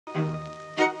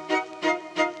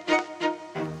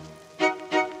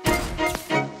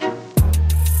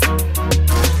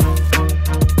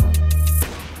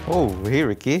hey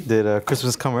Ricky, did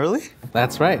Christmas come early?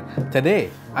 That's right. Today,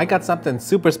 I got something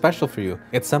super special for you.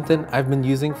 It's something I've been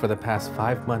using for the past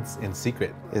 5 months in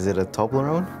secret. Is it a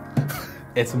Toblerone?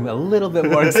 It's a little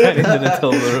bit more exciting than a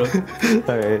Toblerone.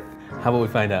 All right. How about we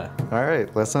find out? All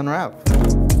right, let's unwrap.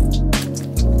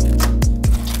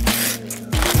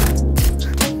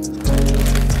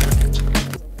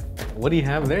 What do you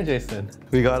have there, Jason?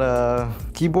 We got a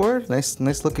keyboard, nice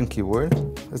looking keyboard.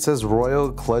 It says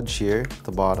Royal Kludge here at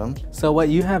the bottom. So what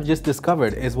you have just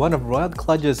discovered is one of Royal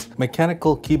Kludge's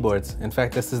mechanical keyboards. In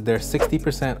fact, this is their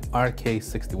 60%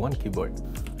 RK61 keyboard.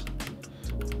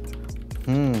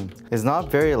 It's not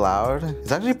very loud.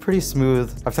 It's actually pretty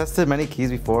smooth. I've tested many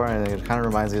keys before and it kind of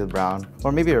reminds me of brown,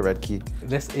 or maybe a red key.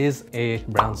 This is a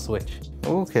brown switch.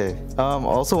 Okay.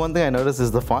 Also, one thing I noticed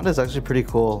is the font is actually pretty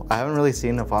cool. I haven't really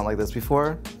seen a font like this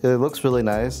before. It looks really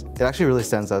nice. It actually really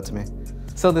stands out to me.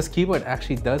 So this keyboard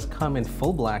actually does come in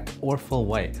full black or full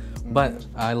white, but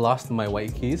I lost my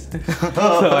white keys.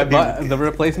 So I bought the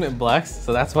replacement blacks,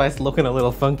 so that's why it's looking a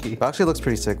little funky. It actually looks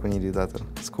pretty sick when you do that though.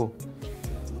 It's cool.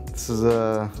 This is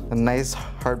a nice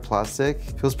hard plastic.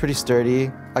 Feels pretty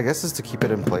sturdy. I guess it's to keep it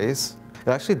in place. It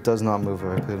actually does not move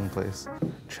if I put it in place.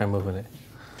 Try moving it.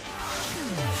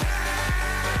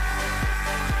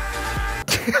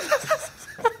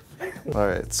 All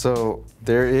right, so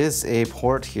there is a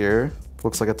port here.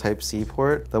 Looks like a Type-C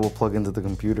port that will plug into the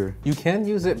computer. You can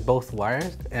use it both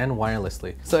wired and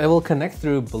wirelessly. So it will connect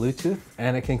through Bluetooth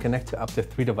and it can connect to up to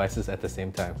 3 devices at the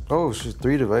same time. Oh, it's just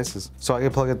 3 devices. So I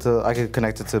could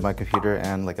connect it to my computer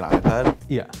and like an iPad?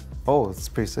 Yeah. Oh, it's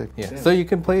pretty sick. Yeah. So you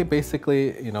can play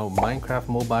basically, you know, Minecraft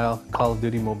mobile, Call of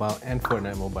Duty mobile, and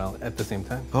Fortnite mobile at the same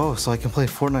time. Oh, so I can play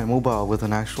Fortnite mobile with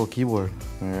an actual keyboard.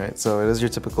 All right, so it is your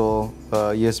typical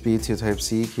USB to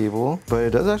Type-C cable, but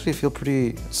it does actually feel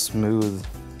pretty smooth.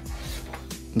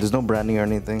 There's no branding or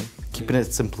anything. Keeping it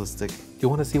simplistic. You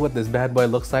want to see what this bad boy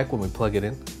looks like when we plug it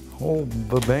in? Oh,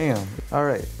 ba-bam. All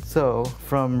right, so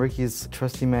from Ricky's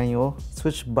trusty manual,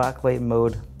 switch backlight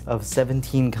mode of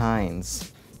 17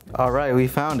 kinds. All right, we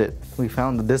found it. We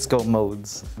found the disco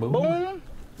modes. Boom. Boom.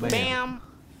 Bam. Bam.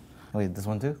 Wait, this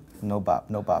one too? No bop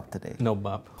today. No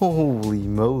bop. Holy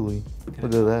moly,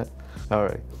 look at that. All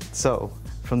right, so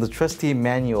from the trusty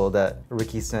manual that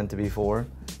Ricky sent before,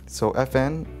 so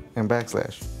FN and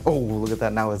backslash. Oh, look at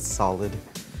that, now it's solid.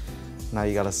 Now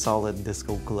you got a solid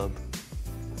disco club.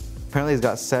 Apparently it's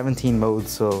got 17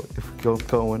 modes, so if we go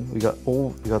going, we got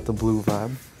the blue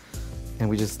vibe, and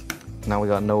now we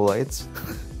got no lights.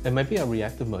 It might be a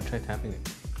reactive mode, try tapping it.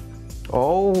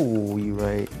 Oh, you're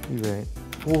right.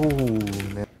 Oh,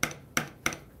 man.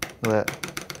 Look at that.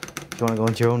 You wanna go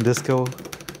into your own disco?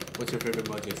 What's your favorite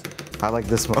mode, Jason? I like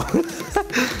this mode.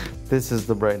 This is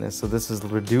the brightness. So this is the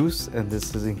reduce and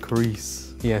this is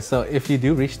increase. Yeah, so if you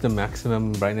do reach the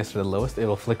maximum brightness or the lowest, it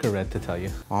will flicker red to tell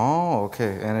you. Oh,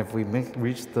 okay. And if we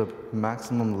reach the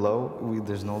maximum low,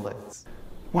 there's no lights.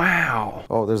 Wow.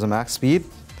 Oh, there's a max speed?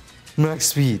 Max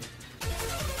speed.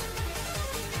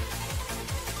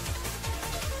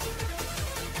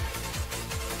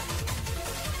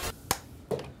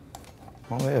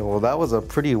 Oh yeah, well that was a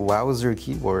pretty wowzer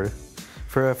keyboard.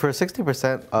 For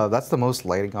 60%, that's the most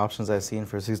lighting options I've seen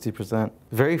for 60%.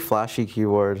 Very flashy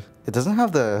keyboard. It doesn't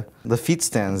have the feet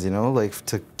stands, you know, like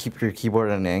to keep your keyboard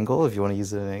at an angle if you want to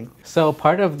use it at an angle. So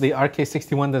part of the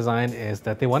RK61 design is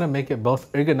that they want to make it both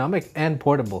ergonomic and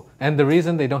portable. And the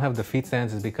reason they don't have the feet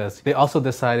stands is because they also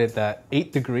decided that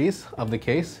 8 degrees of the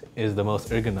case is the most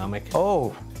ergonomic.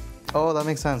 Oh, that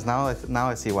makes sense. Now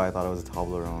I see why I thought it was a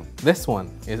Toblerone. This one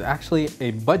is actually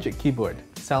a budget keyboard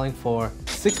selling for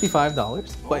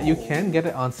 $65, but you can get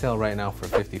it on sale right now for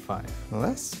 $55. Well,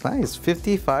 that's nice.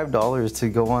 $55 to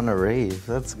go on a rave.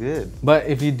 That's good. But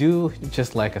if you do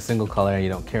just like a single color and you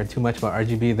don't care too much about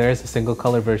RGB, there's a single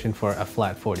color version for a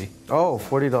flat 40. Oh,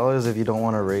 $40 if you don't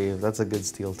want a rave. That's a good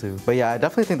steal too. But yeah, I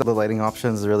definitely think that the lighting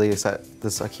options really set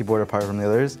this keyboard apart from the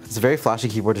others. It's a very flashy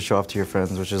keyboard to show off to your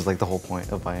friends, which is like the whole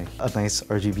point of buying a nice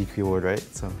RGB keyboard, right?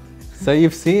 So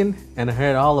you've seen and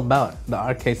heard all about the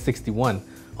RK61.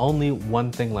 Only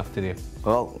one thing left to do.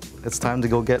 Well, it's time to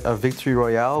go get a victory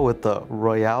royale with the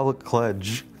Royal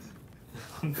Kludge.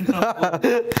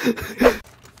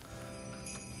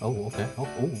 Oh, okay.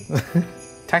 Oh.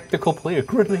 Tactical player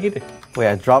grenade. Wait,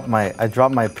 I dropped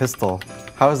my pistol.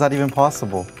 How is that even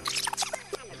possible?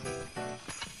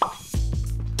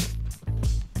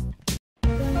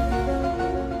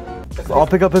 I'll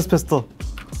pick up his pistol.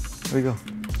 Here we go.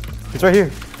 It's right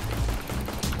here.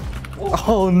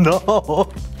 Oh no!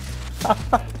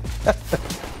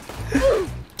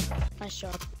 Nice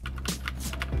job.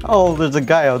 Oh, there's a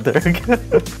guy out there.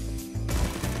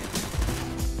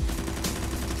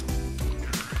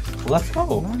 Let's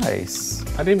go. Nice.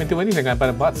 I didn't even do anything, but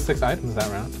I bought 6 items that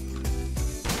round.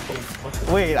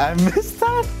 Wait, I missed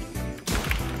that?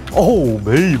 Oh,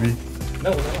 baby.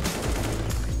 No.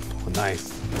 Oh,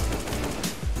 nice.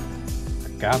 I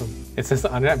got him. It says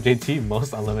Unwrap JT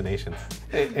most eliminations.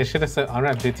 It should have said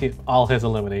Unwrap JT all his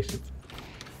eliminations.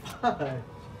 I'm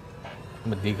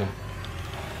gonna dig him.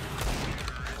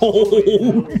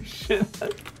 Oh shit.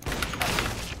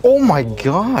 Oh my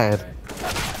god.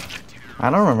 I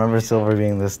don't remember silver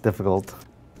being this difficult.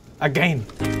 Again.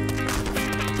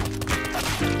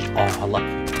 Oh,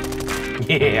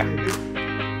 lucky. Yeah.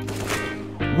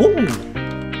 Woo.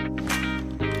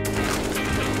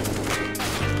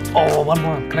 Oh, one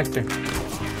more connector.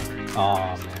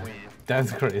 Oh man,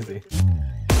 that's crazy.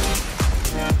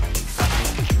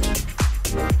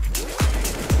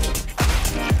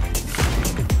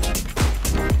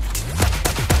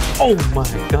 Oh my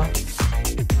god.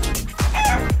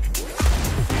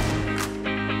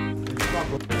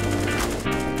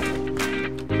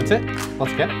 That's it.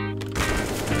 Let's get it.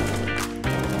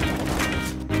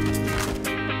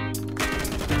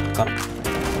 Got it.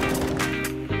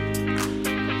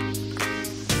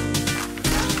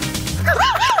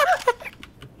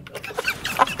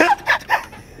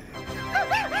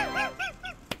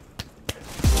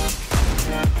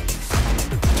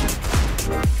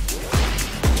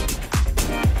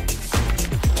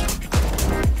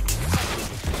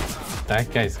 That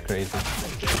guy's crazy.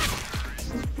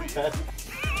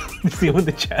 You see him in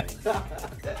the chat.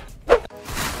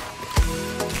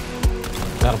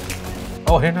 Got him.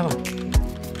 Oh, here, another one.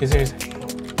 He's here.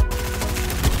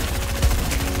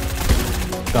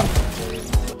 Got him.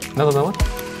 Another one.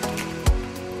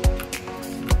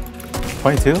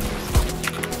 22?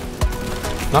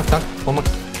 Knock. One more.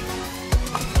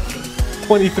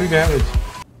 23 damage.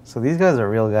 So these guys are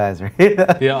real guys, right?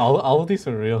 Yeah, all of these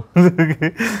are real.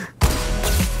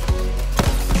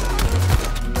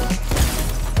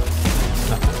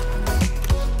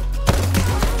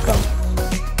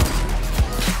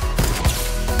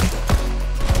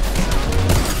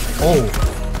 Oh.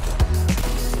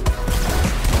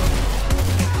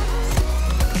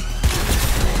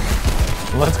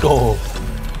 Let's go.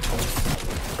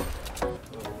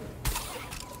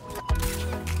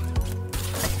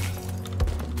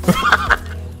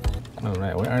 All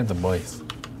right, where are the boys?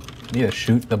 Need to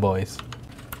shoot the boys.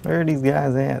 Where are these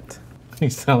guys at? You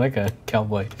sound like a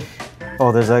cowboy.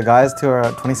 Oh, there's guys to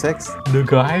our 26? The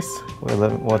guys? Wait,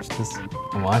 let me watch this.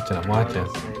 I'm watching.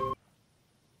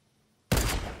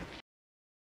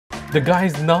 The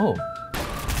guys know.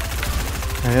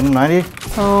 I hit him 90?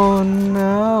 Oh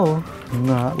no,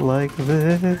 not like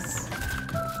this.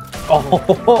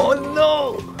 Oh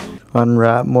no!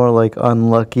 Unwrap, more like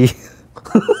unlucky.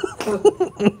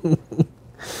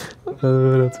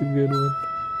 Oh, that's a good one.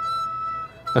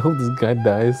 I hope this guy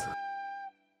dies.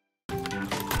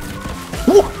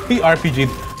 He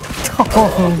RPG'd.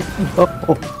 Oh no.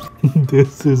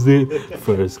 This is it.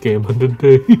 First game of the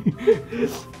day.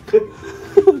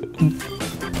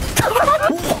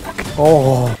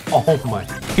 Oh my.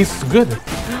 He's good.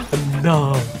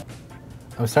 No.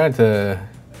 I'm starting to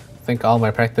think all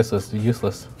my practice was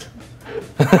useless.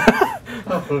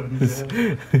 Oh,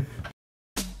 no.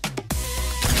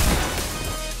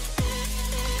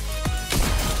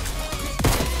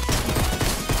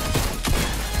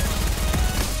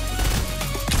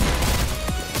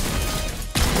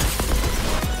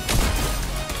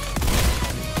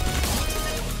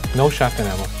 No shotgun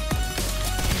ammo.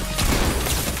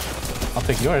 I'll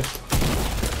take yours.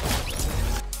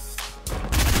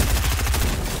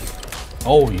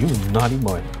 Oh, you naughty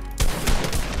boy.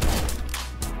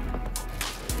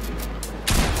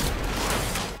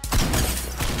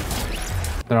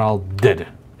 They're all dead.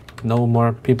 No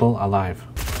more people alive.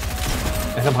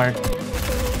 Hit them hard.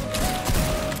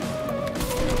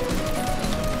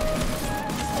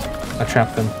 I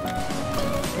trapped them.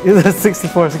 It's a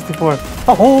 64.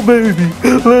 Oh, baby.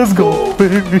 Let's go,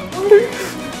 baby.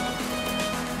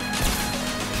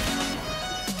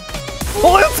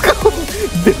 Oh, let's go.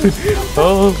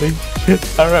 Holy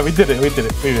shit. Alright, we did it.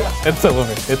 It's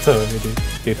over, dude.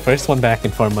 Okay, first one back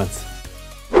in 4 months.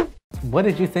 What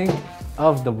did you think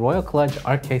of the Royal Clutch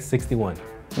RK61?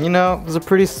 You know, it was a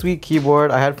pretty sweet keyboard.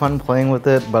 I had fun playing with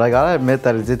it, but I gotta admit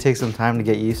that it did take some time to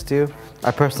get used to.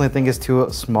 I personally think it's too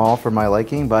small for my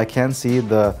liking, but I can see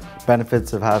the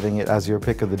benefits of having it as your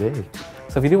pick of the day.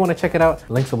 So if you do want to check it out,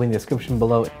 links will be in the description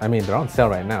below. I mean, they're on sale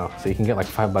right now, so you can get like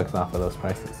 $5 off of those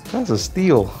prices. That's a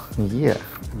steal. Yeah.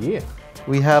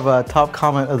 We have a top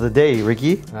comment of the day,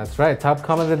 Ricky. That's right. Top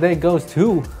comment of the day goes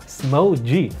to Smo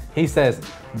G. He says,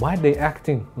 why they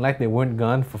acting like they weren't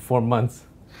gone for 4 months?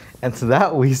 And to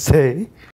that we say,